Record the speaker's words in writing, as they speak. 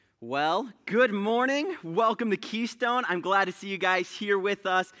Well, good morning. Welcome to Keystone. I'm glad to see you guys here with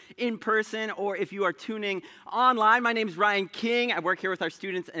us in person, or if you are tuning online. My name is Ryan King. I work here with our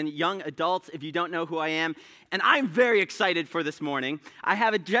students and young adults, if you don't know who I am. And I'm very excited for this morning. I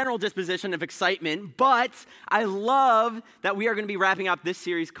have a general disposition of excitement, but I love that we are going to be wrapping up this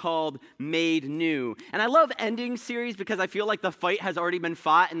series called Made New. And I love ending series because I feel like the fight has already been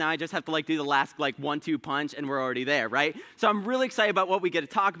fought, and now I just have to do the last 1-2 punch, and we're already there, right? So I'm really excited about what we get to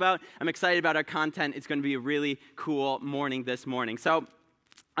talk about. I'm excited about our content. It's going to be a really cool morning this morning. So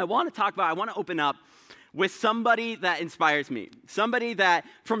I want to open up with somebody that inspires me, somebody that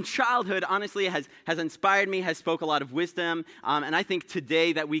from childhood, honestly, has inspired me, has spoke a lot of wisdom, and I think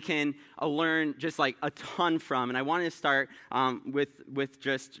today that we can learn just a ton from. And I wanted to start with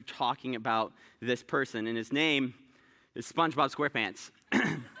just talking about this person, and his name is SpongeBob SquarePants.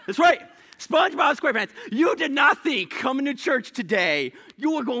 That's right. SpongeBob SquarePants. You did not think coming to church today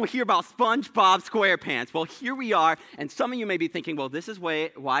you were going to hear about SpongeBob SquarePants. Well, here we are, and some of you may be thinking, well, this is why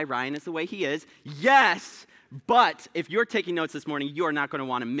Ryan is the way he is. Yes, but if you're taking notes this morning, you are not going to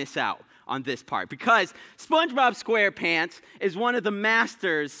want to miss out on this part, because SpongeBob SquarePants is one of the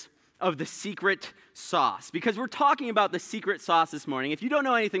masters of the secret sauce, because we're talking about the secret sauce this morning. If you don't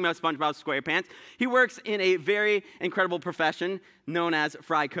know anything about SpongeBob SquarePants, he works in a very incredible profession known as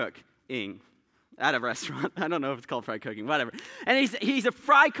fry cook. At a restaurant. I don't know if it's called fry cooking, whatever. And he's a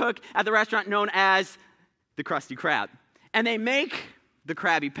fry cook at the restaurant known as the Krusty Krab. And they make the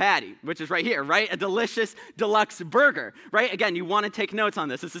Krabby Patty, which is right here, right? A delicious deluxe burger, right? Again, you want to take notes on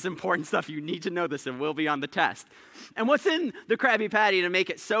this. This is important stuff. You need to know this. It will be on the test. And what's in the Krabby Patty to make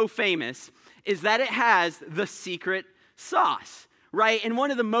it so famous is that it has the secret sauce. Right? And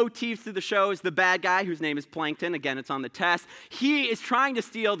one of the motifs through the show is the bad guy, whose name is Plankton. Again, it's on the test. He is trying to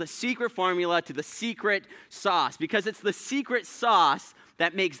steal the secret formula to the secret sauce, because it's the secret sauce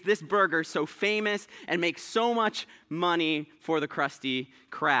that makes this burger so famous and makes so much money for the Krusty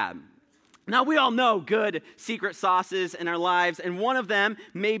Krab. Now, we all know good secret sauces in our lives, and one of them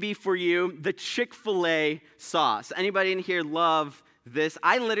may be for you, the Chick-fil-A sauce. Anybody in here love this?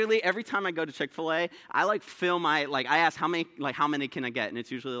 I literally, every time I go to Chick-fil-A, I fill my, I ask how many can I get? And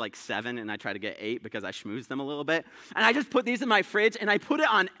it's usually 7, and I try to get 8 because I schmooze them a little bit. And I just put these in my fridge, and I put it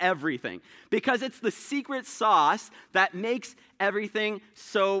on everything, because it's the secret sauce that makes everything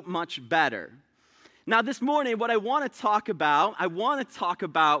so much better. Now, this morning, what I want to talk about,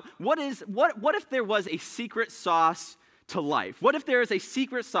 what if there was a secret sauce to life? What if there is a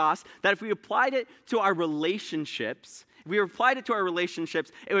secret sauce that if we applied it to our relationships,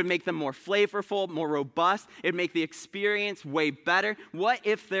 it would make them more flavorful, more robust. It would make the experience way better. What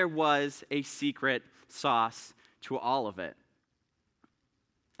if there was a secret sauce to all of it?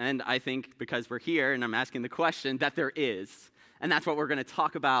 And I think because we're here and I'm asking the question, that there is. And that's what we're going to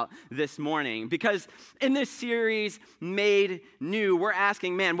talk about this morning. Because in this series, Made New, we're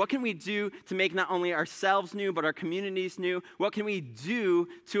asking, what can we do to make not only ourselves new, but our communities new? What can we do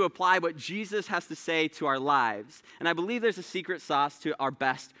to apply what Jesus has to say to our lives? And I believe there's a secret sauce to our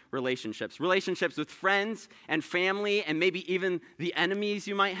best relationships. Relationships with friends and family, and maybe even the enemies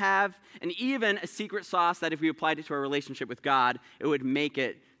you might have. And even a secret sauce that if we applied it to our relationship with God, it would make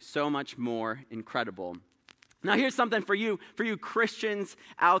it so much more incredible. Now, here's something for you Christians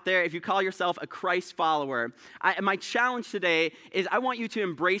out there. If you call yourself a Christ follower, my challenge today is I want you to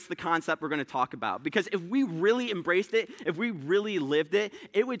embrace the concept we're going to talk about. Because if we really embraced it, if we really lived it,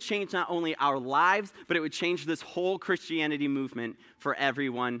 it would change not only our lives, but it would change this whole Christianity movement for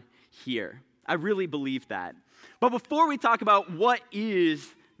everyone here. I really believe that. But before we talk about what is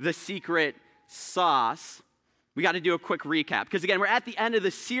the secret sauce, we got to do a quick recap, because again, we're at the end of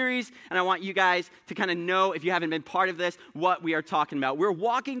the series, and I want you guys to kind of know, if you haven't been part of this, what we are talking about. We're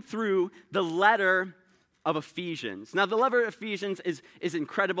walking through the letter of Ephesians. Now, the letter of Ephesians is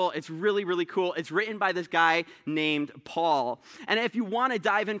incredible. It's really, really cool. It's written by this guy named Paul. And if you want to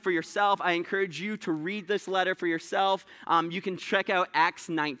dive in for yourself, I encourage you to read this letter for yourself. You can check out Acts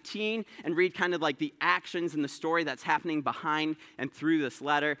 19 and read kind of the actions and the story that's happening behind and through this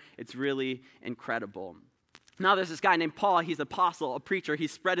letter. It's really incredible. Now, there's this guy named Paul. He's an apostle, a preacher.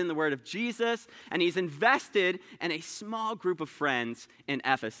 He's spreading the word of Jesus, and he's invested in a small group of friends in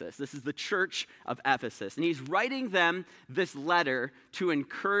Ephesus. This is the church of Ephesus, and he's writing them this letter to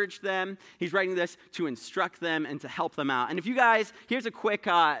encourage them. He's writing this to instruct them and to help them out. And if you guys, here's a quick,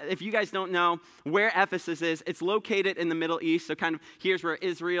 if you guys don't know where Ephesus is, it's located in the Middle East, so kind of here's where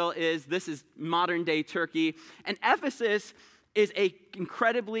Israel is. This is modern-day Turkey, and Ephesus is an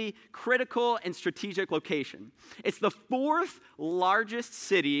incredibly critical and strategic location. It's the 4th largest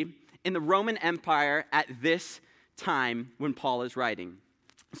city in the Roman Empire at this time when Paul is writing.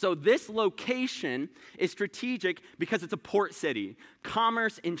 So this location is strategic because it's a port city.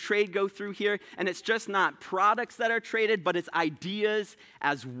 Commerce and trade go through here, and it's just not products that are traded, but it's ideas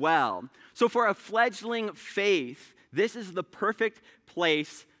as well. So for a fledgling faith, this is the perfect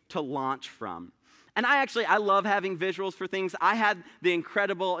place to launch from. And I love having visuals for things. I had the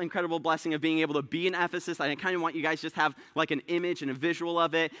incredible blessing of being able to be in Ephesus. I kind of want you guys to just have like an image and a visual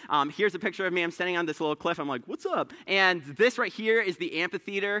of it. Here's a picture of me. I'm standing on this little cliff. I'm like, what's up? And this right here is the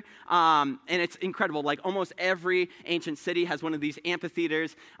amphitheater. And it's incredible. Like almost every ancient city has one of these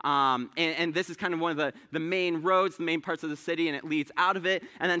amphitheaters. And this is kind of one of the main roads, the main parts of the city, and it leads out of it.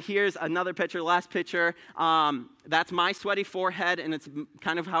 And then here's another picture, last picture. That's my sweaty forehead, and it's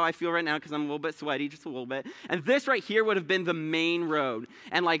kind of how I feel right now because I'm a little bit sweaty, just a little bit. And this right here would have been the main road.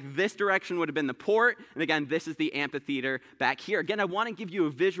 And like this direction would have been the port. And again, this is the amphitheater back here. Again, I want to give you a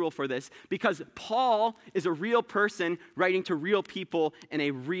visual for this because Paul is a real person writing to real people in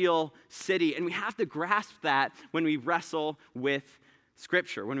a real city. And we have to grasp that when we wrestle with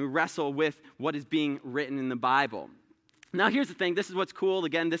Scripture, when we wrestle with what is being written in the Bible. Now, here's the thing. This is what's cool.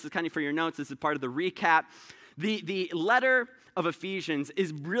 Again, this is kind of for your notes. This is part of the recap. The letter of Ephesians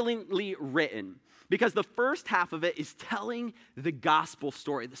is brilliantly written because the first half of it is telling the gospel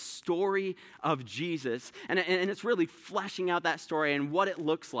story, the story of Jesus. And it's really fleshing out that story and what it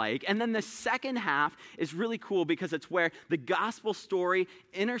looks like. And then the second half is really cool because it's where the gospel story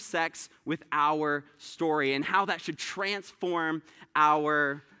intersects with our story and how that should transform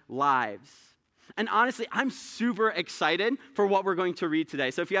our lives. And honestly, I'm super excited for what we're going to read today.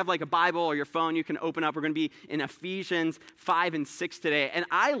 So if you have like a Bible or your phone, you can open up. We're going to be in Ephesians 5 and 6 today. And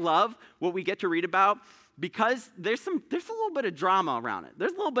I love what we get to read about because there's a little bit of drama around it.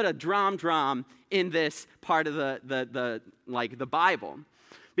 There's a little bit of dram in this part of the Bible.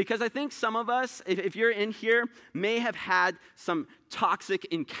 Because I think some of us, if you're in here, may have had some toxic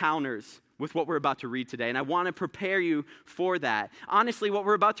encounters with what we're about to read today, and I want to prepare you for that. Honestly, what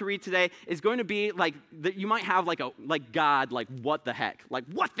we're about to read today is going to be like you might have like God, like what the heck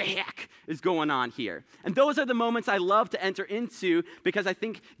is going on here? And those are the moments I love to enter into because I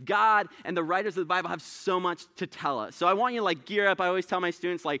think God and the writers of the Bible have so much to tell us. So I want you to like gear up. I always tell my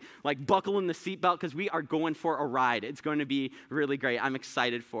students like buckle in the seatbelt because we are going for a ride. It's going to be really great. I'm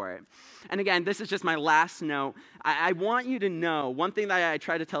excited for it. And again, this is just my last note. I want you to know one thing that I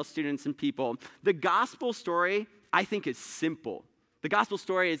try to tell students and people. The gospel story, I think, is simple. The gospel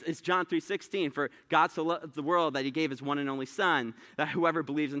story is John 3:16. For God so loved the world that he gave his one and only Son, that whoever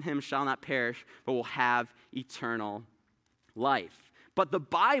believes in him shall not perish, but will have eternal life. But the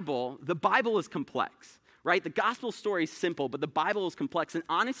Bible is complex, right? The gospel story is simple, but the Bible is complex. And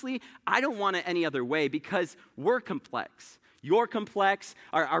honestly, I don't want it any other way because we're complex. You're complex,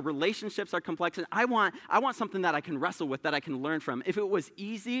 our relationships are complex, and I want something that I can wrestle with, that I can learn from. If it was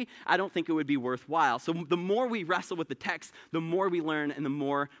easy, I don't think it would be worthwhile. So the more we wrestle with the text, the more we learn and the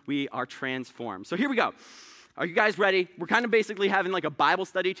more we are transformed. So here we go. Are you guys ready? We're kind of basically having like a Bible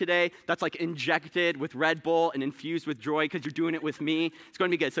study today that's like injected with Red Bull and infused with joy because you're doing it with me. It's going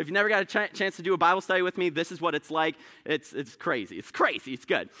to be good. So if you never got a chance to do a Bible study with me, this is what it's like. It's crazy. It's crazy. It's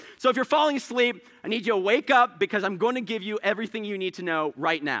good. So if you're falling asleep, I need you to wake up because I'm going to give you everything you need to know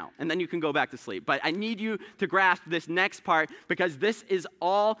right now. And then you can go back to sleep. But I need you to grasp this next part because this is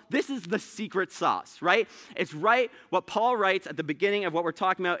the secret sauce, right? It's right what Paul writes at the beginning of what we're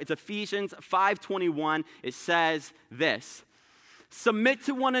talking about. It's Ephesians 5:21. It says this: submit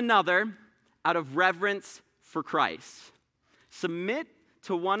to one another out of reverence for Christ. Submit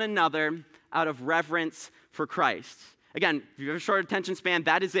to one another out of reverence for Christ. Again, if you have a short attention span,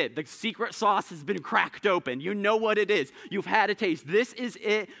 that is it. The secret sauce has been cracked open. You know what it is. You've had a taste. This is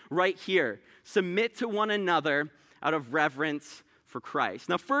it right here. Submit to one another out of reverence for Christ.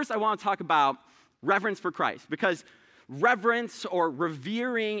 Now, first, I want to talk about reverence for Christ because reverence or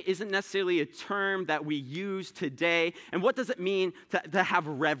revering isn't necessarily a term that we use today. And what does it mean to have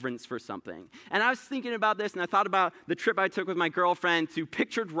reverence for something? And I was thinking about this, and I thought about the trip I took with my girlfriend to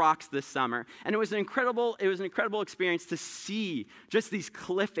Pictured Rocks this summer. And it was an incredible experience to see just these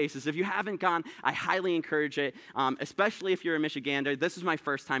cliff faces. If you haven't gone, I highly encourage it, especially if you're a Michigander. This is my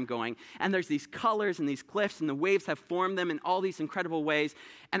first time going. And there's these colors and these cliffs, and the waves have formed them in all these incredible ways.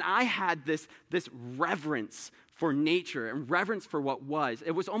 And I had this reverence for nature and reverence for what was.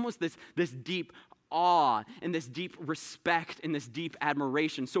 It was almost this deep awe and this deep respect and this deep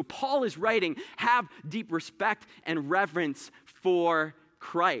admiration. So Paul is writing, have deep respect and reverence for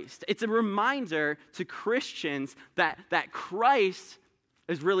Christ. It's a reminder to Christians that Christ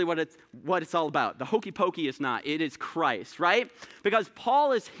is really what it's all about. The hokey pokey is not. It is Christ, right? Because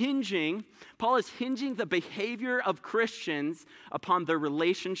Paul is hinging the behavior of Christians upon their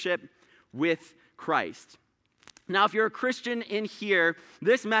relationship with Christ. Now, if you're a Christian in here,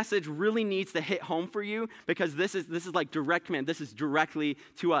 this message really needs to hit home for you because this is like direct command. This is directly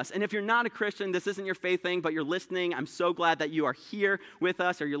to us. And if you're not a Christian, this isn't your faith thing, but you're listening, I'm so glad that you are here with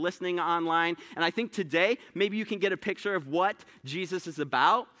us or you're listening online. And I think today, maybe you can get a picture of what Jesus is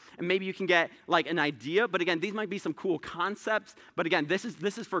about, and maybe you can get like an idea. But again, these might be some cool concepts. But again, this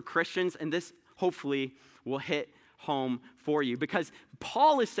is for Christians, and this hopefully will hit home for you because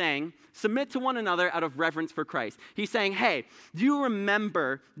Paul is saying, submit to one another out of reverence for Christ. He's saying, hey, do you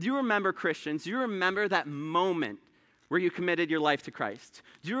remember Christians, do you remember that moment where you committed your life to Christ?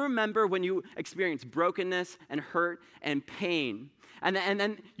 Do you remember when you experienced brokenness and hurt and pain? And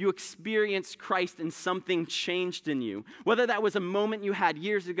then you experienced Christ and something changed in you. Whether that was a moment you had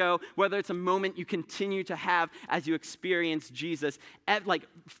years ago, whether it's a moment you continue to have as you experience Jesus. Like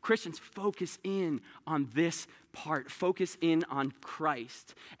Christians, focus in on this part. Focus in on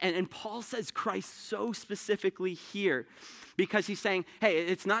Christ. And Paul says Christ so specifically here because he's saying, hey,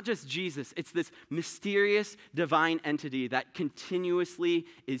 it's not just Jesus. It's this mysterious divine entity that continuously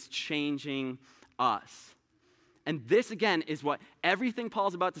is changing us. And this, again, is what everything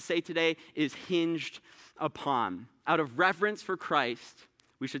Paul's about to say today is hinged upon. Out of reverence for Christ,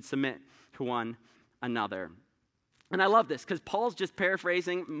 we should submit to one another. And I love this because Paul's just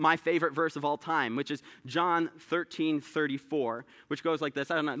paraphrasing my favorite verse of all time, which is John 13:34, which goes like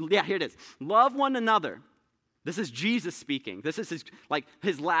this. I don't know. Yeah, here it is. Love one another. This is Jesus speaking. This is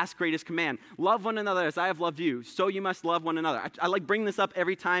his last greatest command. Love one another as I have loved you, so you must love one another. I like bring this up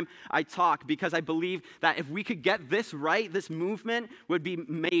every time I talk because I believe that if we could get this right, this movement would be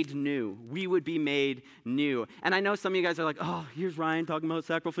made new. We would be made new. And I know some of you guys are like, oh, here's Ryan talking about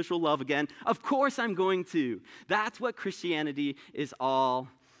sacrificial love again. Of course I'm going to. That's what Christianity is all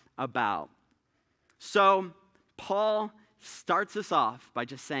about. So Paul starts us off by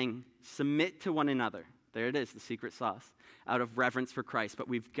just saying, submit to one another. There it is, the secret sauce, out of reverence for Christ. But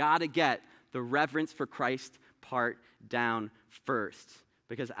we've got to get the reverence for Christ part down first.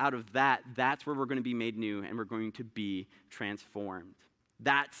 Because out of that's where we're going to be made new and we're going to be transformed.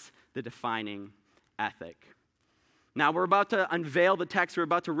 That's the defining ethic. Now, we're about to unveil the text. We're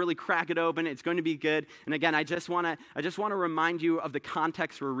about to really crack it open. It's going to be good. And again, I just want to remind you of the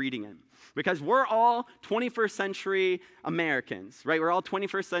context we're reading in. Because we're all 21st century Americans, right? We're all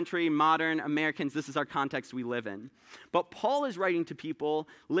 21st century modern Americans. This is our context we live in. But Paul is writing to people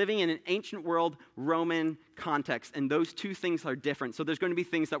living in an ancient world Roman context. And those two things are different. So there's going to be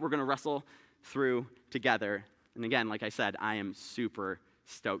things that we're going to wrestle through together. And again, like I said, I am super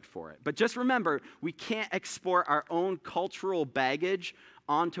stoked for it. But just remember, we can't export our own cultural baggage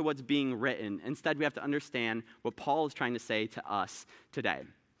onto what's being written. Instead, we have to understand what Paul is trying to say to us today.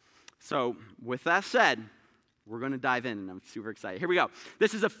 So, with that said, we're going to dive in, and I'm super excited. Here we go.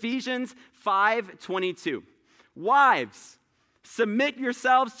 This is Ephesians 5:22. Wives, submit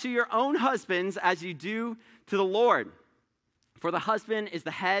yourselves to your own husbands as you do to the Lord. For the husband is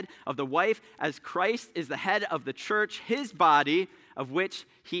the head of the wife, as Christ is the head of the church, his body, of which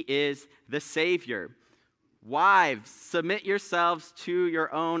he is the Savior. Wives, submit yourselves to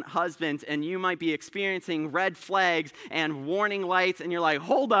your own husbands, and you might be experiencing red flags and warning lights, and you're like,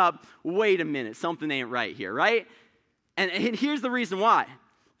 hold up, wait a minute, something ain't right here, right? And here's the reason why.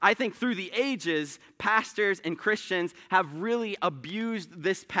 I think through the ages, pastors and Christians have really abused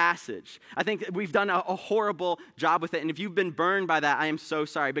this passage. I think we've done a horrible job with it, and if you've been burned by that, I am so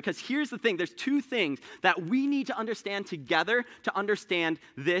sorry. Because here's the thing, there's two things that we need to understand together to understand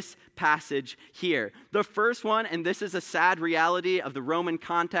this passage here. The first one, and this is a sad reality of the Roman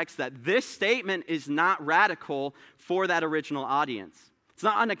context, that this statement is not radical for that original audience. It's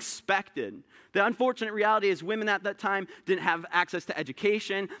not unexpected. The unfortunate reality is women at that time didn't have access to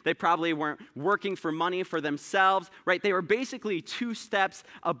education. They probably weren't working for money for themselves, right? They were basically 2 steps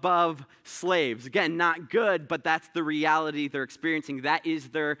above slaves. Again, not good, but that's the reality they're experiencing. That is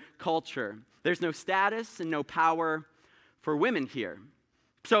their culture. There's no status and no power for women here.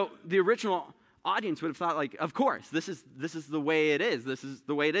 So the original audience would have thought, like, of course, this is the way it is. This is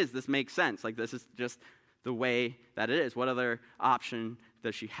the way it is. This makes sense. Like, this is just the way that it is. What other option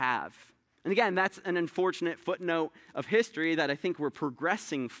does she have? And again, that's an unfortunate footnote of history that I think we're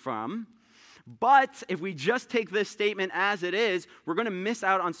progressing from. But if we just take this statement as it is, we're going to miss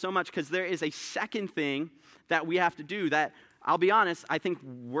out on so much because there is a second thing that we have to do that, I'll be honest, I think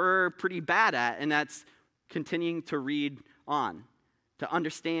we're pretty bad at, and that's continuing to read on, to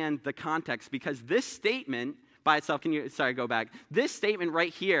understand the context. Because this statement by itself. Go back. This statement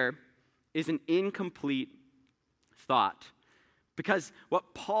right here is an incomplete thought. Because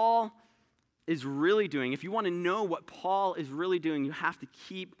what Paul is really doing, if you want to know what Paul is really doing, you have to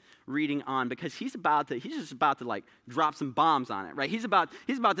keep reading on, because he's just about to like drop some bombs on it, right? He's about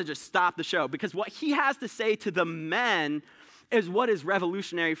to just stop the show, because what he has to say to the men is what is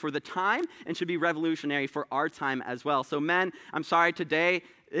revolutionary for the time and should be revolutionary for our time as well. So men, I'm sorry, today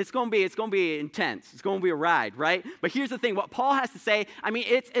it's going to be intense. It's going to be a ride, right? But here's the thing, what Paul has to say, I mean,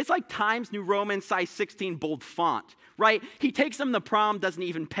 it's like Times New Roman size 16 bold font, right? He takes them to prom, doesn't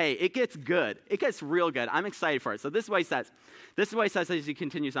even pay. It gets good. It gets real good. I'm excited for it. So this is what he says. This is what he says as he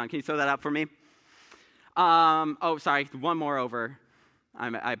continues on. Can you throw that up for me? Sorry, one more over.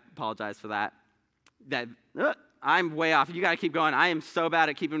 I apologize for that. I'm way off. You got to keep going. I am so bad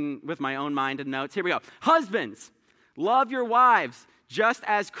at keeping with my own mind and notes. Here we go. Husbands, love your wives, just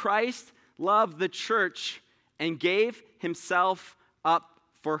as Christ loved the church and gave himself up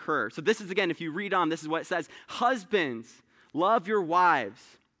for her. So this is, again, if you read on, this is what it says. Husbands, love your wives,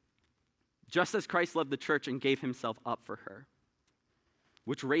 just as Christ loved the church and gave himself up for her.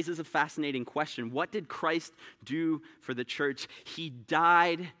 Which raises a fascinating question. What did Christ do for the church? He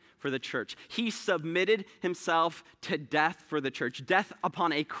died for the church. He submitted himself to death for the church, death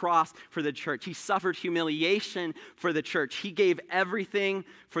upon a cross for the church. He suffered humiliation for the church. He gave everything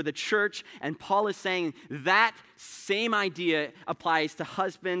for the church. And Paul is saying that same idea applies to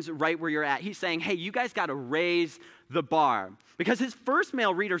husbands right where you're at. He's saying, hey, you guys got to raise the bar. Because his first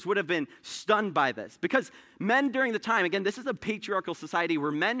male readers would have been stunned by this. Because men during the time, again, this is a patriarchal society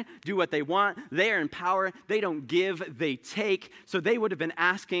where men do what they want. They are in power. They don't give, they take. So they would have been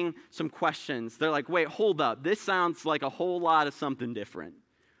asking some questions. They're like, wait, hold up. This sounds like a whole lot of something different,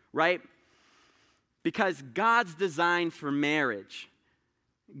 right? Because God's design for marriage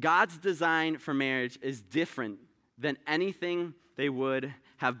is different than anything they would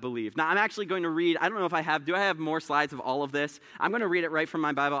have believed. Now, I'm actually going to read, I don't know if do I have more slides of all of this? I'm going to read it right from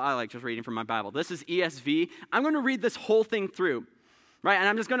my Bible. I like just reading from my Bible. This is ESV. I'm going to read this whole thing through, right? And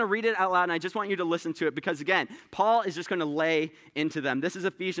I'm just going to read it out loud, and I just want you to listen to it because, again, Paul is just going to lay into them. This is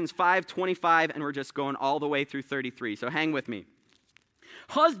Ephesians 5:25, and we're just going all the way through 33, so hang with me.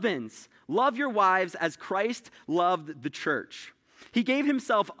 Husbands, love your wives as Christ loved the church. He gave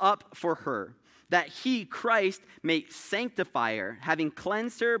himself up for her, that he, Christ, may sanctify her, having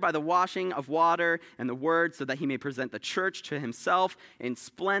cleansed her by the washing of water and the word, so that he may present the church to himself in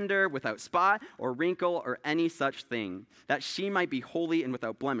splendor, without spot or wrinkle or any such thing, that she might be holy and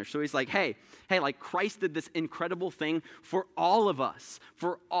without blemish. So he's like, hey, like Christ did this incredible thing for all of us,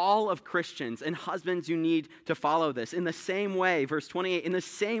 for all of Christians. And husbands, you need to follow this. In the same way, verse 28, in the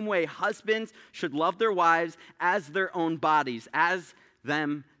same way, husbands should love their wives as their own bodies, as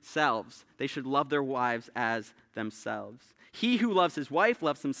themselves. They should love their wives as themselves. He who loves his wife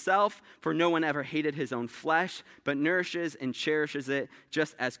loves himself, for no one ever hated his own flesh, but nourishes and cherishes it,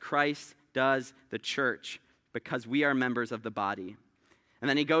 just as Christ does the church, because we are members of the body. And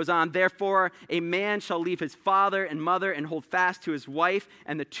then he goes on, therefore, a man shall leave his father and mother and hold fast to his wife,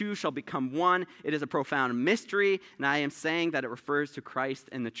 and the two shall become one. It is a profound mystery, and I am saying that it refers to Christ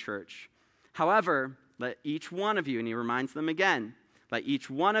and the church. However, let each one of you, and he reminds them again, let each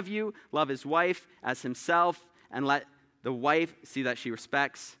one of you love his wife as himself, and let the wife see that she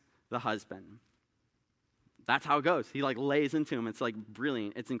respects the husband. That's how it goes. He lays into him. It's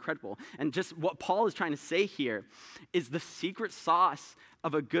brilliant. It's incredible. And just what Paul is trying to say here is the secret sauce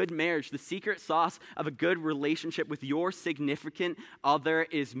of a good marriage, the secret sauce of a good relationship with your significant other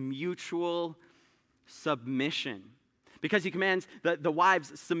is mutual submission. Because he commands the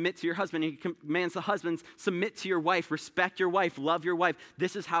wives, submit to your husband. He commands the husbands, submit to your wife, respect your wife, love your wife.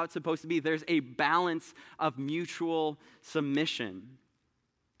 This is how it's supposed to be. There's a balance of mutual submission.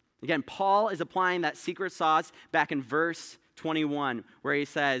 Again, Paul is applying that secret sauce back in verse 21, where he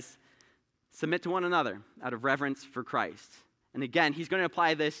says, submit to one another out of reverence for Christ. And again, he's going to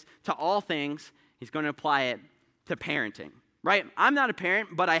apply this to all things. He's going to apply it to parenting. Right? I'm not a parent,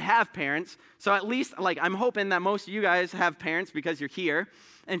 but I have parents. So at least, I'm hoping that most of you guys have parents because you're here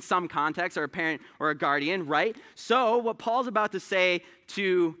in some context, or a parent or a guardian, right? So what Paul's about to say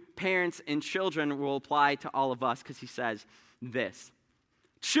to parents and children will apply to all of us, because he says this.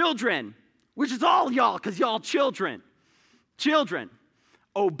 Children, which is all y'all, because y'all children. Children,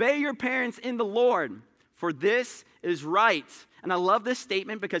 obey your parents in the Lord, for this is right. And I love this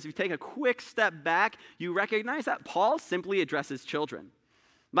statement because if you take a quick step back, you recognize that Paul simply addresses children.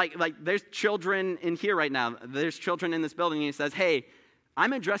 Like there's children in here right now. There's children in this building, and he says, hey,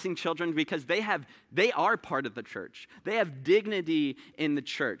 I'm addressing children because they are part of the church. They have dignity in the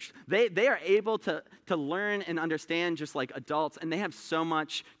church. They are able to learn and understand just like adults, and they have so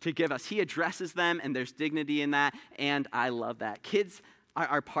much to give us. He addresses them, and there's dignity in that, and I love that. Kids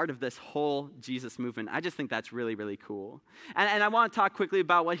are part of this whole Jesus movement. I just think that's really, really cool. And I want to talk quickly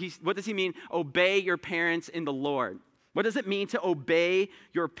about what does he mean, obey your parents in the Lord? What does it mean to obey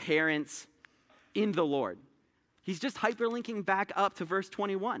your parents in the Lord? He's just hyperlinking back up to verse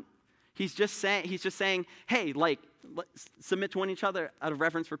 21. He's just saying, hey, like, submit to one each other out of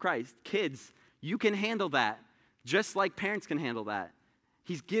reverence for Christ. Kids, you can handle that just like parents can handle that.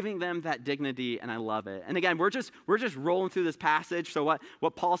 He's giving them that dignity, and I love it. And again, we're just rolling through this passage. So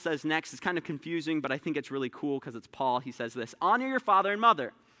what Paul says next is kind of confusing, but I think it's really cool because it's Paul. He says this: honor your father and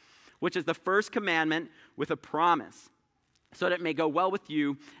mother, which is the first commandment with a promise, so that it may go well with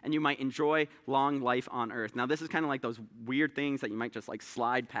you and you might enjoy long life on earth. Now, this is kind of like those weird things that you might just like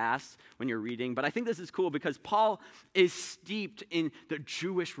slide past when you're reading, but I think this is cool because Paul is steeped in the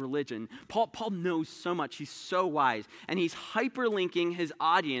Jewish religion. Paul knows so much. He's so wise, and he's hyperlinking his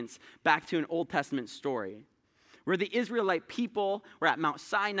audience back to an Old Testament story where the Israelite people were at Mount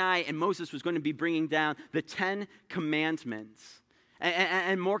Sinai and Moses was going to be bringing down the 10 commandments.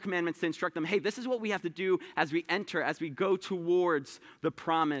 And more commandments to instruct them, hey, this is what we have to do as we go towards the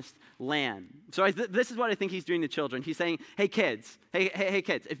promised land. So this is what I think he's doing to children. He's saying, hey, kids,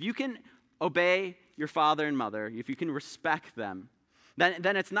 if you can obey your father and mother, if you can respect them,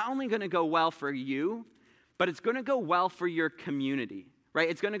 then it's not only going to go well for you, but it's going to go well for your community. Right?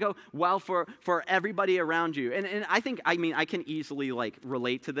 It's going to go well for everybody around you. And I can easily like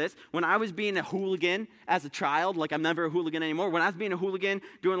relate to this. When I was being a hooligan as a child, like I'm never a hooligan anymore. When I was being a hooligan,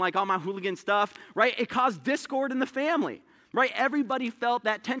 doing like all my hooligan stuff, right? It caused discord in the family, right? Everybody felt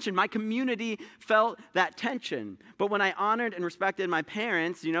that tension. My community felt that tension. But when I honored and respected my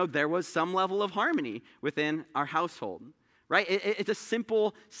parents, there was some level of harmony within our household, right? It's a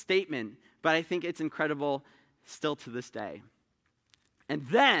simple statement, but I think it's incredible still to this day. And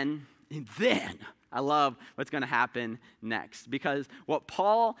then, I love what's going to happen next, because what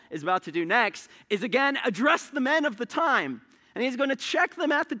Paul is about to do next is, again, address the men of the time. And he's going to check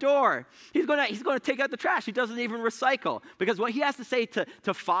them at the door. He's going to take out the trash. He doesn't even recycle. Because what he has to say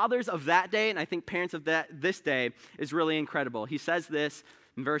to fathers of that day, and I think parents of this day, is really incredible. He says this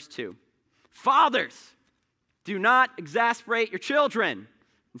in verse 2. Fathers, do not exasperate your children.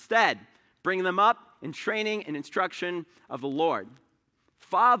 Instead, bring them up in training and instruction of the Lord.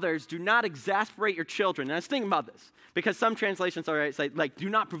 Fathers, do not exasperate your children. And I was thinking about this, because some translations say, like, do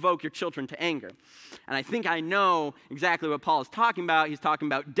not provoke your children to anger. And I think I know exactly what Paul is talking about. He's talking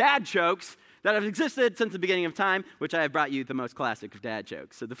about dad jokes that have existed since the beginning of time, which I have brought you the most classic of dad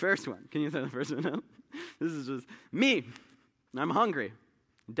jokes. So the first one, can you say the first one out? This is just me. I'm hungry.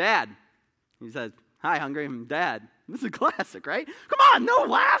 Dad. He says, hi, hungry. I'm Dad. This is a classic, right? Come on, no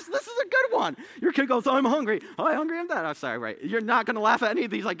laughs. This is a good one. Your kid goes, I'm hungry. Hi, hungry. I'm Dad. I'm sorry, right? You're not going to laugh at any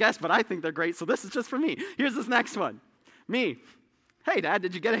of these, I guess, but I think they're great, so this is just for me. Here's this next one. Me. Hey, Dad,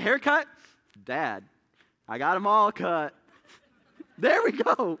 did you get a haircut? Dad. I got them all cut. There we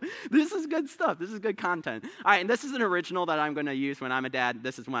go. This is good stuff. This is good content. All right, and this is an original that I'm going to use when I'm a dad.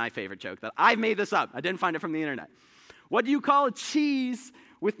 This is my favorite joke. That I made this up. I didn't find it from the internet. What do you call a cheese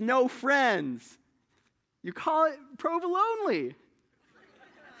with no friends? You call it provolone.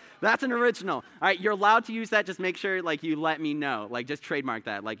 That's an original. All right, you're allowed to use that. Just make sure, like, you let me know. Like, just trademark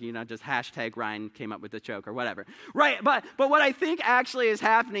that. Like, just hashtag Ryan came up with the joke or whatever. Right, but what I think actually is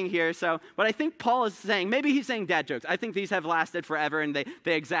happening here, so what I think Paul is saying, maybe he's saying dad jokes. I think these have lasted forever, and they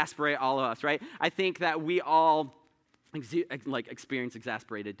exasperate all of us, right? I think that we all, experience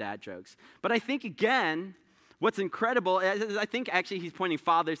exasperated dad jokes. But I think, again, what's incredible is I think actually he's pointing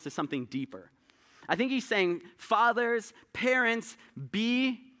fathers to something deeper. I think he's saying, fathers, parents,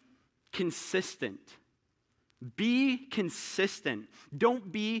 be consistent. Be consistent. Don't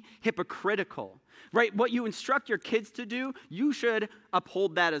be hypocritical, right? What you instruct your kids to do, you should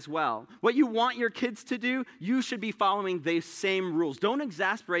uphold that as well. What you want your kids to do, you should be following those same rules. Don't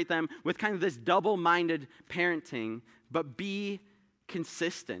exasperate them with kind of this double-minded parenting, but be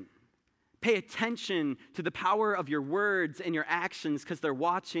consistent. Pay attention to the power of your words and your actions because they're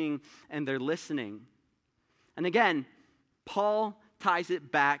watching and they're listening. And again, Paul ties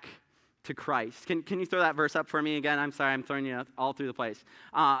it back to Christ. Can you throw that verse up for me again? I'm sorry, I'm throwing you all through the place.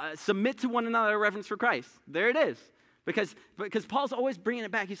 Submit to one another in reverence for Christ. There it is. Because Paul's always bringing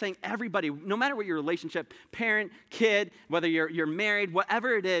it back. He's saying everybody, no matter what your relationship, parent, kid, whether you're married,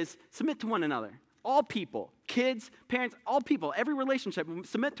 whatever it is, submit to one another. All people, kids, parents, all people, every relationship,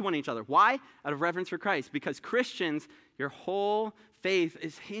 submit to one another. Why? Out of reverence for Christ. Because Christians, your whole faith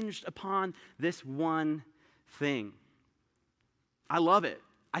is hinged upon this one thing. I love it.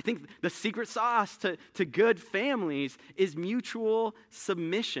 I think the secret sauce to good families is mutual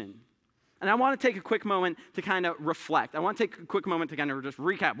submission. And I want to take a quick moment to kind of reflect. I want to take a quick moment to kind of just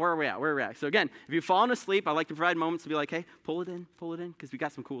recap where are we at. So again, if you've fallen asleep, I like to provide moments to be like, hey, pull it in, because we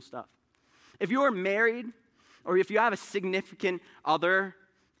got some cool stuff. If you are married, or if you have a significant other,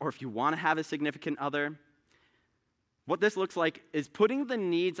 or if you want to have a significant other, what this looks like is putting the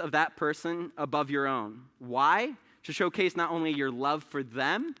needs of that person above your own. Why? To showcase not only your love for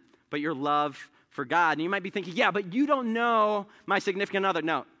them, but your love for God. And you might be thinking, yeah, but you don't know my significant other.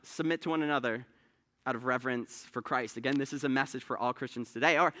 No, submit to one another out of reverence for Christ. Again, this is a message for all Christians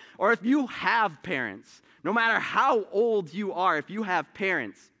today. Or if you have parents, no matter how old you are, if you have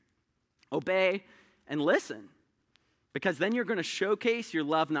parents, obey and listen. Because then you're going to showcase your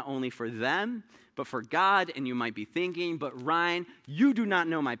love not only for them, but for God. And you might be thinking, but Ryan, you do not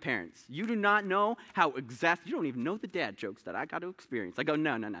know my parents. You do not know how you don't even know the dad jokes that I got to experience. I go,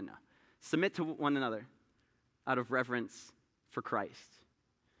 no. Submit to one another out of reverence for Christ.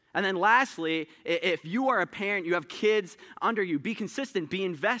 And then lastly, if you are a parent, you have kids under you, be consistent, be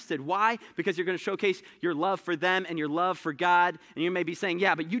invested. Why? Because you're going to showcase your love for them and your love for God. And you may be saying,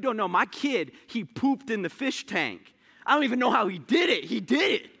 yeah, but you don't know my kid, he pooped in the fish tank. I don't even know how he did it. He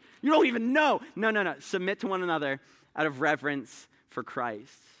did it. You don't even know. No. Submit to one another out of reverence for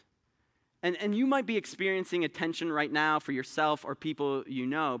Christ. And you might be experiencing a tension right now for yourself or people you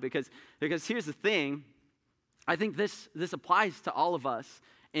know, because here's the thing. I think this applies to all of us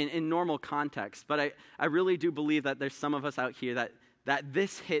in normal context, but I really do believe that there's some of us out here that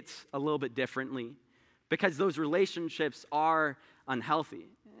this hits a little bit differently because those relationships are unhealthy.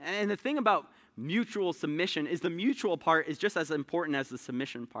 And the thing about mutual submission is the mutual part is just as important as the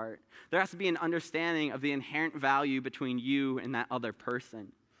submission part. There has to be an understanding of the inherent value between you and that other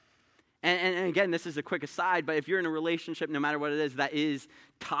person. And again, this is a quick aside, but if you're in a relationship, no matter what it is, that is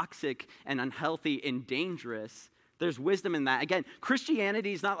toxic and unhealthy and dangerous, there's wisdom in that. Again,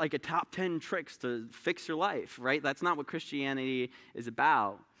 Christianity is not like a top 10 tricks to fix your life, right? That's not what Christianity is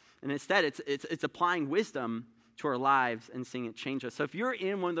about. And instead, it's applying wisdom to our lives and seeing it change us. So if you're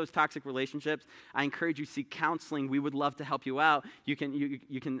in one of those toxic relationships, I encourage you to seek counseling. We would love to help you out. You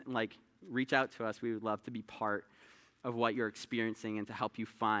can like reach out to us. We would love to be part of what you're experiencing and to help you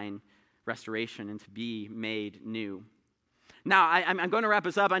find restoration and to be made new. Now, I'm going to wrap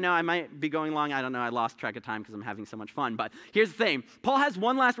this up. I know I might be going long. I don't know. I lost track of time because I'm having so much fun. But here's the thing. Paul has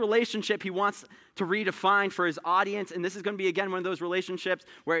one last relationship he wants to redefine for his audience. And this is going to be, again, one of those relationships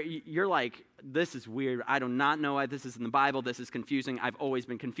where you're like, this is weird. I do not know why this is in the Bible. This is confusing. I've always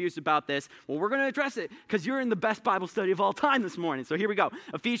been confused about this. Well, we're going to address it because you're in the best Bible study of all time this morning. So here we go.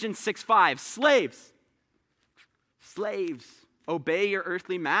 Ephesians 6:5. Slaves, obey your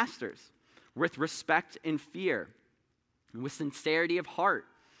earthly masters with respect and fear, and with sincerity of heart,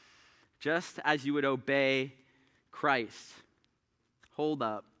 just as you would obey Christ. Hold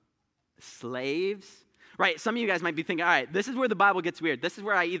up. Slaves? Right, some of you guys might be thinking, all right, this is where the Bible gets weird. This is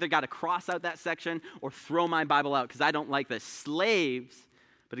where I either got to cross out that section or throw my Bible out because I don't like this. Slaves.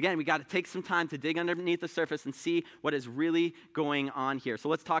 But again, we got to take some time to dig underneath the surface and see what is really going on here. So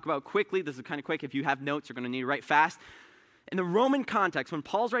let's talk about quickly. This is kind of quick. If you have notes, you're going to need to write fast. In the Roman context, when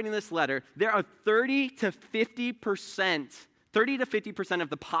Paul's writing this letter, there are 30 to 50% of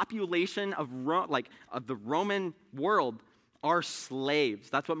the population of the Roman world are slaves.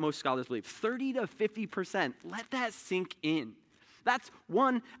 That's what most scholars believe. 30 to 50%. Let that sink in. That's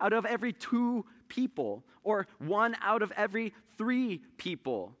 1 out of every 2 people, or 1 out of every 3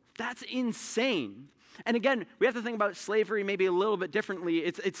 people. That's insane. And again, we have to think about slavery maybe a little bit differently.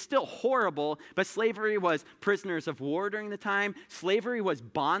 It's still horrible, but slavery was prisoners of war during the time. Slavery was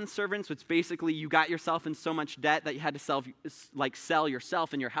bond servants, which basically you got yourself in so much debt that you had to sell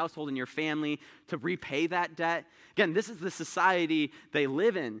yourself and your household and your family to repay that debt. Again, this is the society they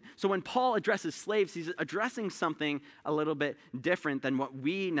live in. So when Paul addresses slaves, he's addressing something a little bit different than what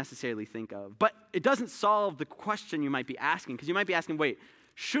we necessarily think of. But it doesn't solve the question you might be asking, because you might be asking, wait,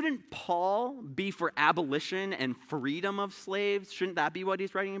 shouldn't Paul be for abolition and freedom of slaves? Shouldn't that be what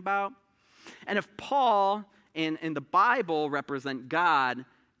he's writing about? And if Paul and the Bible represent God,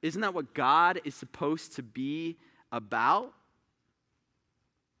 isn't that what God is supposed to be about?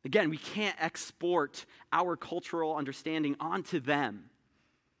 Again, we can't export our cultural understanding onto them.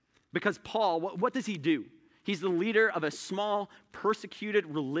 Because Paul, what does he do? He's the leader of a small, persecuted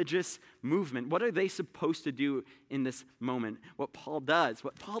religious movement. What are they supposed to do in this moment? What Paul does,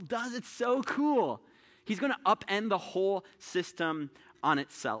 it's so cool. He's going to upend the whole system on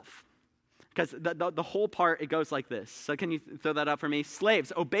itself. Because the whole part, it goes like this. So can you throw that up for me?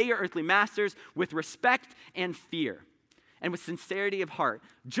 Slaves, obey your earthly masters with respect and fear, and with sincerity of heart,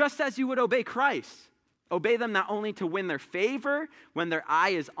 just as you would obey Christ. Obey them not only to win their favor when their eye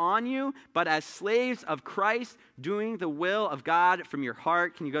is on you, but as slaves of Christ, doing the will of God from your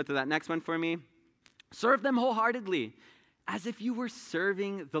heart. Can you go to that next one for me? Serve them wholeheartedly, as if you were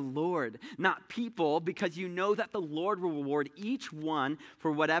serving the Lord, not people, because you know that the Lord will reward each one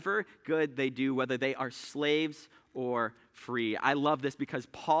for whatever good they do, whether they are slaves or free. I love this because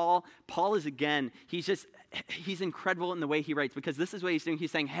Paul is, again, he's incredible in the way he writes, because this is what he's doing.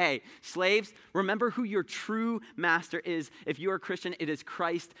 He's saying, hey, slaves, remember who your true master is. If you are a Christian, it is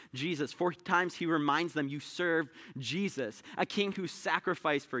Christ Jesus. 4 times he reminds them, you serve Jesus, a king who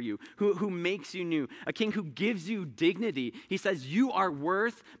sacrificed for you, who makes you new, a king who gives you dignity. He says, you are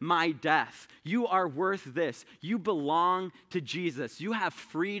worth my death. You are worth this. You belong to Jesus. You have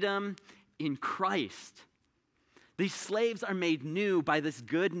freedom in Christ. These slaves are made new by this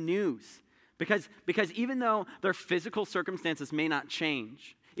good news. Because even though their physical circumstances may not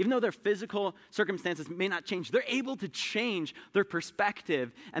change, they're able to change their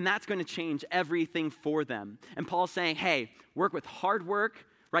perspective, and that's going to change everything for them. And Paul's saying, hey, work with hard work,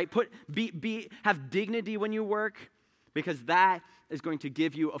 right? Have dignity when you work, because that is going to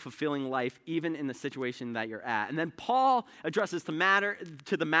give you a fulfilling life even in the situation that you're at. And then Paul addresses the matter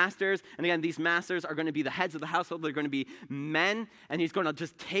to the masters. And again, these masters are going to be the heads of the household. They're going to be men, and he's going to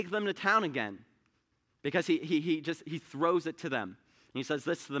just take them to town again, because he throws it to them. And he says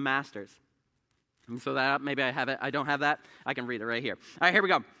this to the masters. And so that maybe I have it. I don't have that. I can read it right here. All right, here we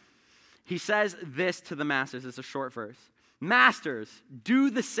go. He says this to the masters. It's a short verse. Masters, do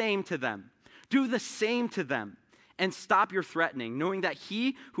the same to them. Do the same to them. And stop your threatening, knowing that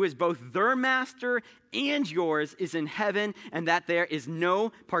he who is both their master and yours is in heaven, and that there is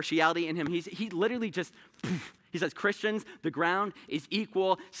no partiality in him. He literally just, he says, Christians, the ground is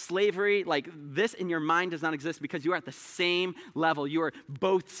equal. Slavery, like this in your mind does not exist, because you are at the same level. You are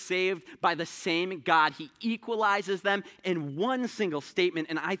both saved by the same God. He equalizes them in one single statement,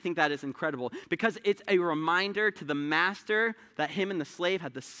 and I think that is incredible, because it's a reminder to the master that him and the slave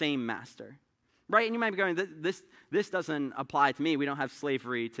had the same master. Right? And you might be going, this doesn't apply to me. We don't have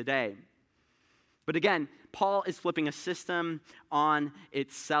slavery today. But again, Paul is flipping a system on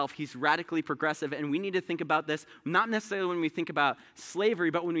itself. He's radically progressive, and we need to think about this, not necessarily when we think about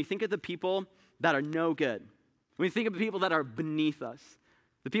slavery, but when we think of the people that are no good. When we think of the people that are beneath us,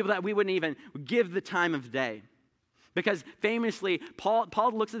 the people that we wouldn't even give the time of day. Because famously, Paul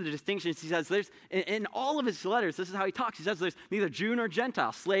looks at the distinctions. He says, in all of his letters, this is how he talks. He says there's neither Jew nor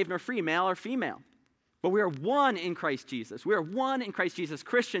Gentile, slave nor free, male or female. But we are one in Christ Jesus. We are one in Christ Jesus.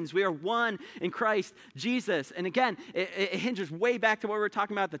 Christians, we are one in Christ Jesus. And again, it hinges way back to what we were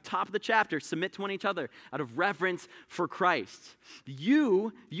talking about at the top of the chapter. Submit to one each other out of reverence for Christ.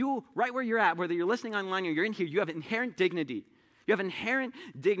 You, right where you're at, whether you're listening online or you're in here, you have inherent dignity. You have inherent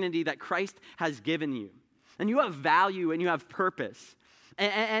dignity that Christ has given you. And you have value and you have purpose.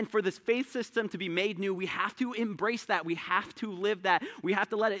 And for this faith system to be made new, we have to embrace that. We have to live that. We have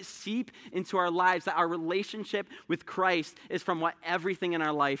to let it seep into our lives, that our relationship with Christ is from what everything in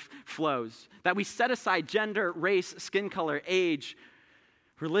our life flows. That we set aside gender, race, skin color, age,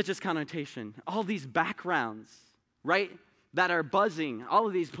 religious connotation, all these backgrounds, right, that are buzzing, all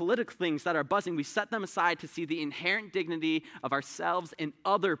of these political things that are buzzing, we set them aside to see the inherent dignity of ourselves and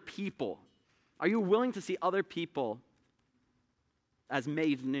other people. Are you willing to see other people as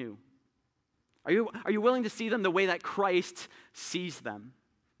made new? Are you willing to see them the way that Christ sees them?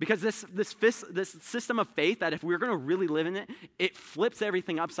 Because this system of faith, that if we're going to really live in it, it flips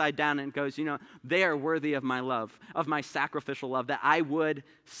everything upside down and goes, they are worthy of my love, of my sacrificial love, that I would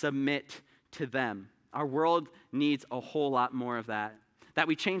submit to them. Our world needs a whole lot more of that. That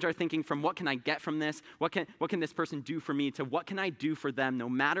we change our thinking from what can I get from this, what can this person do for me, to what can I do for them, no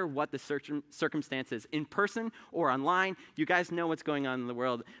matter what the circumstances, in person or online. You guys know what's going on in the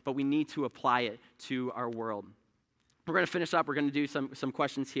world, but we need to apply it to our world. We're going to finish up. We're going to do some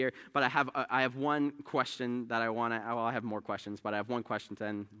questions here, but I have one question that I have more questions, but I have one question to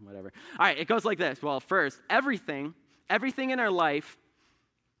end, whatever. All right, it goes like this. Well, first, everything in our life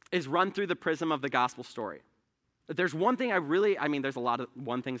is run through the prism of the gospel story. There's one thing there's a lot of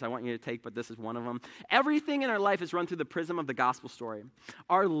one things I want you to take, but this is one of them. Everything in our life is run through the prism of the gospel story.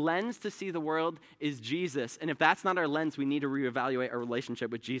 Our lens to see the world is Jesus. And if that's not our lens, we need to reevaluate our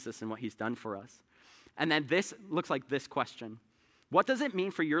relationship with Jesus and what he's done for us. And then this looks like this question. What does it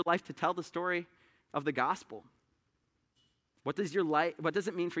mean for your life to tell the story of the gospel? What does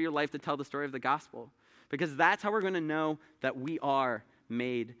it mean for your life to tell the story of the gospel? Because that's how we're going to know that we are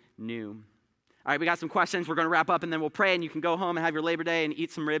made new. All right, we got some questions. We're going to wrap up, and then we'll pray, and you can go home and have your Labor Day and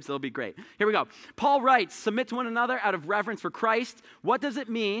eat some ribs. It'll be great. Here we go. Paul writes, submit to one another out of reverence for Christ. What does it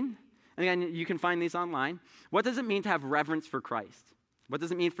mean? And again, you can find these online. What does it mean to have reverence for Christ? What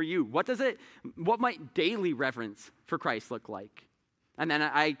does it mean for you? What might daily reverence for Christ look like? And then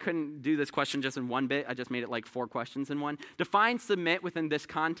I couldn't do this question just in one bit. I just made it like 4 questions in one. Define submit within this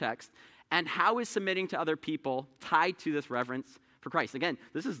context. And how is submitting to other people tied to this reverence for Christ? Again,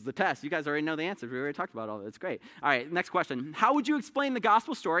 this is the test. You guys already know the answers. We already talked about all of it. It's great. All right, next question. How would you explain the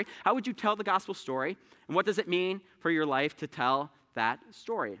gospel story? How would you tell the gospel story? And what does it mean for your life to tell that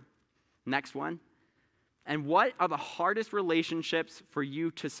story? Next one. And what are the hardest relationships for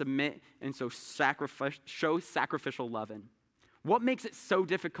you to submit and show sacrificial love in? What makes it so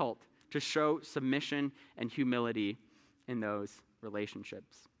difficult to show submission and humility in those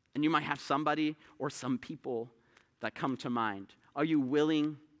relationships? And you might have somebody or some people that come to mind. Are you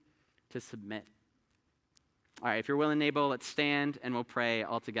willing to submit? All right, if you're willing and able, let's stand and we'll pray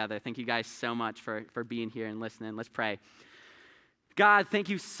all together. Thank you guys so much for being here and listening. Let's pray. God, thank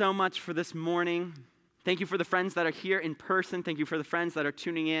you so much for this morning. Thank you for the friends that are here in person. Thank you for the friends that are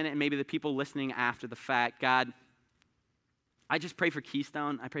tuning in and maybe the people listening after the fact. God, I just pray for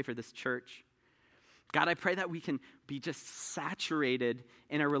Keystone. I pray for this church. God, I pray that we can be just saturated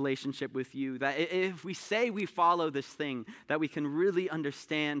in a relationship with you, that if we say we follow this thing, that we can really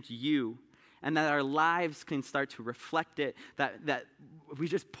understand you, and that our lives can start to reflect it, that we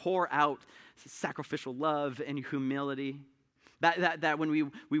just pour out sacrificial love and humility, that when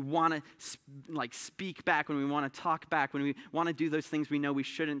we want to speak back, when we want to talk back, when we want to do those things we know we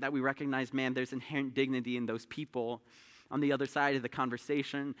shouldn't, that we recognize, man, there's inherent dignity in those people on the other side of the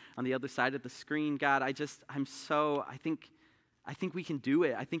conversation, on the other side of the screen. God, I think we can do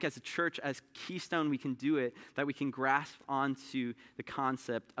it. I think as a church, as Keystone, we can do it, that we can grasp onto the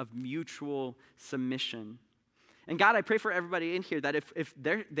concept of mutual submission. And God, I pray for everybody in here that if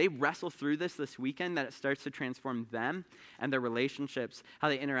they wrestle through this weekend, that it starts to transform them and their relationships, how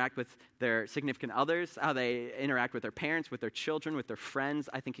they interact with their significant others, how they interact with their parents, with their children, with their friends.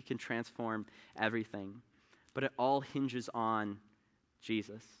 I think it can transform everything. But it all hinges on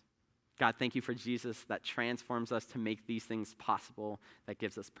Jesus. God, thank you for Jesus that transforms us to make these things possible, that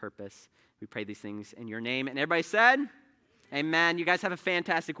gives us purpose. We pray these things in your name. And everybody said, amen. You guys have a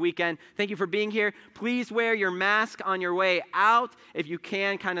fantastic weekend. Thank you for being here. Please wear your mask on your way out. If you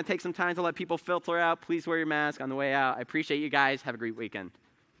can, kind of take some time to let people filter out. Please wear your mask on the way out. I appreciate you guys. Have a great weekend.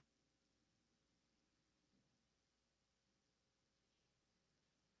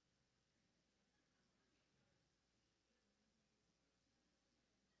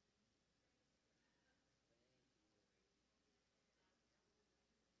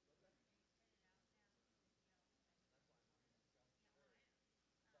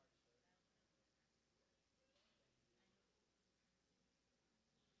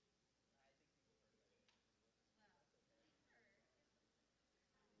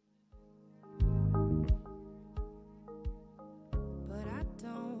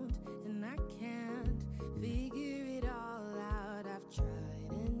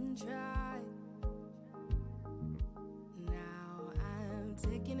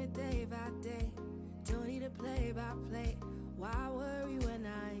 Day by day, don't need to play by play. Why worry when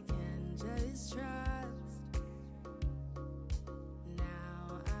I can just trust?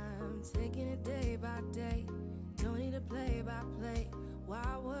 Now I'm taking it day by day, don't need to play by play.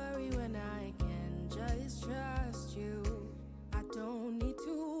 Why worry when I can just trust you? I don't need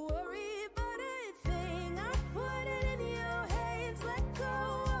to worry about anything. I put it in your hands, let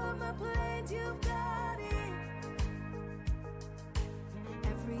go of my plans. You've got it.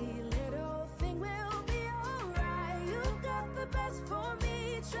 Every little thing will be alright. You've got the best for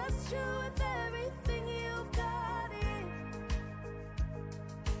me. Trust you with everything. You've got it.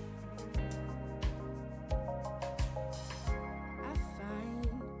 I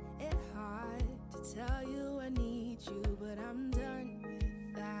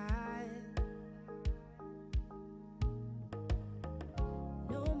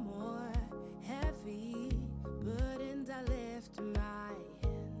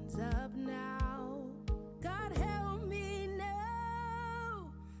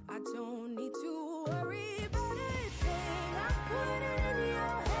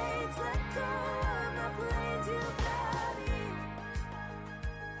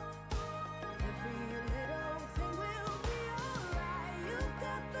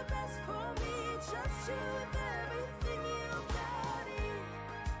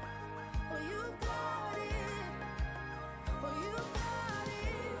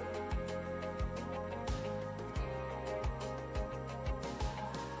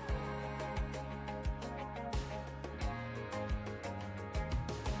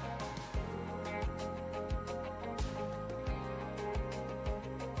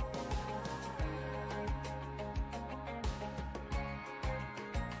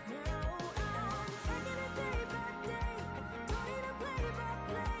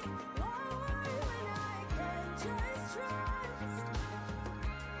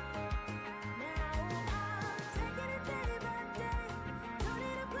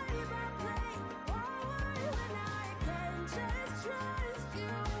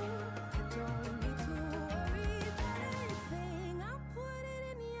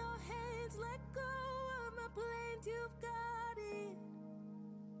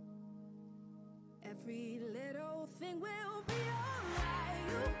Every little thing will be alright.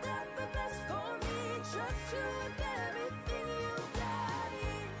 You've got the best for me. Trust you with everything you've got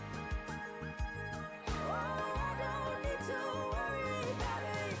it. Oh, I don't need to worry about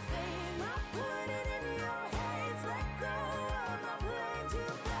anything. I put it in your hands. Let go of my plans. You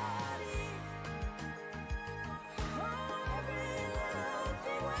got it. Oh, every little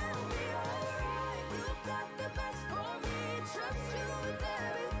thing will be alright. You've got the best for me. Trust you with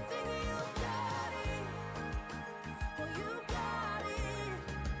everything you've got it. Oh, you got it.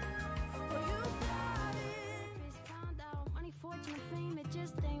 Oh, you got it. Just found out money, fortune, and fame, it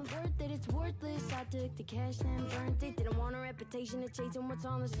just ain't worth it. It's worthless. I took the cash and burnt it. Didn't want a reputation of chasing what's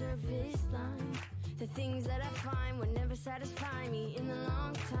on the surface line. The things that I find would never satisfy me in the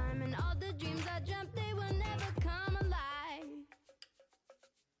long time. And all the dreams I dreamt, they will never come alive.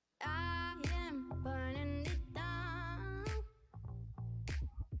 I am burning it down.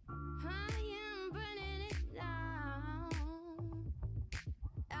 I am burning it down.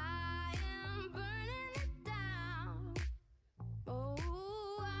 I am burning it down. Oh,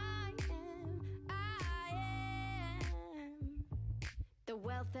 I am. The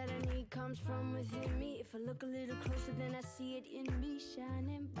wealth that I need comes from within me. If I look a little closer, then I see it in me,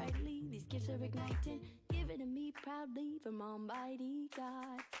 shining brightly. These gifts are igniting, given to me proudly from Almighty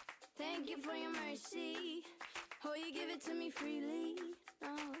God. Thank you for your mercy. Oh, you give it to me freely.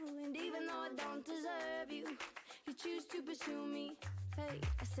 Oh, and even though I don't deserve you, you choose to pursue me. Hey,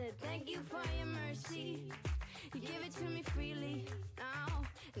 I said thank you for your mercy. You give it to me freely. Oh,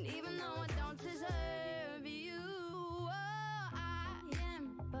 and even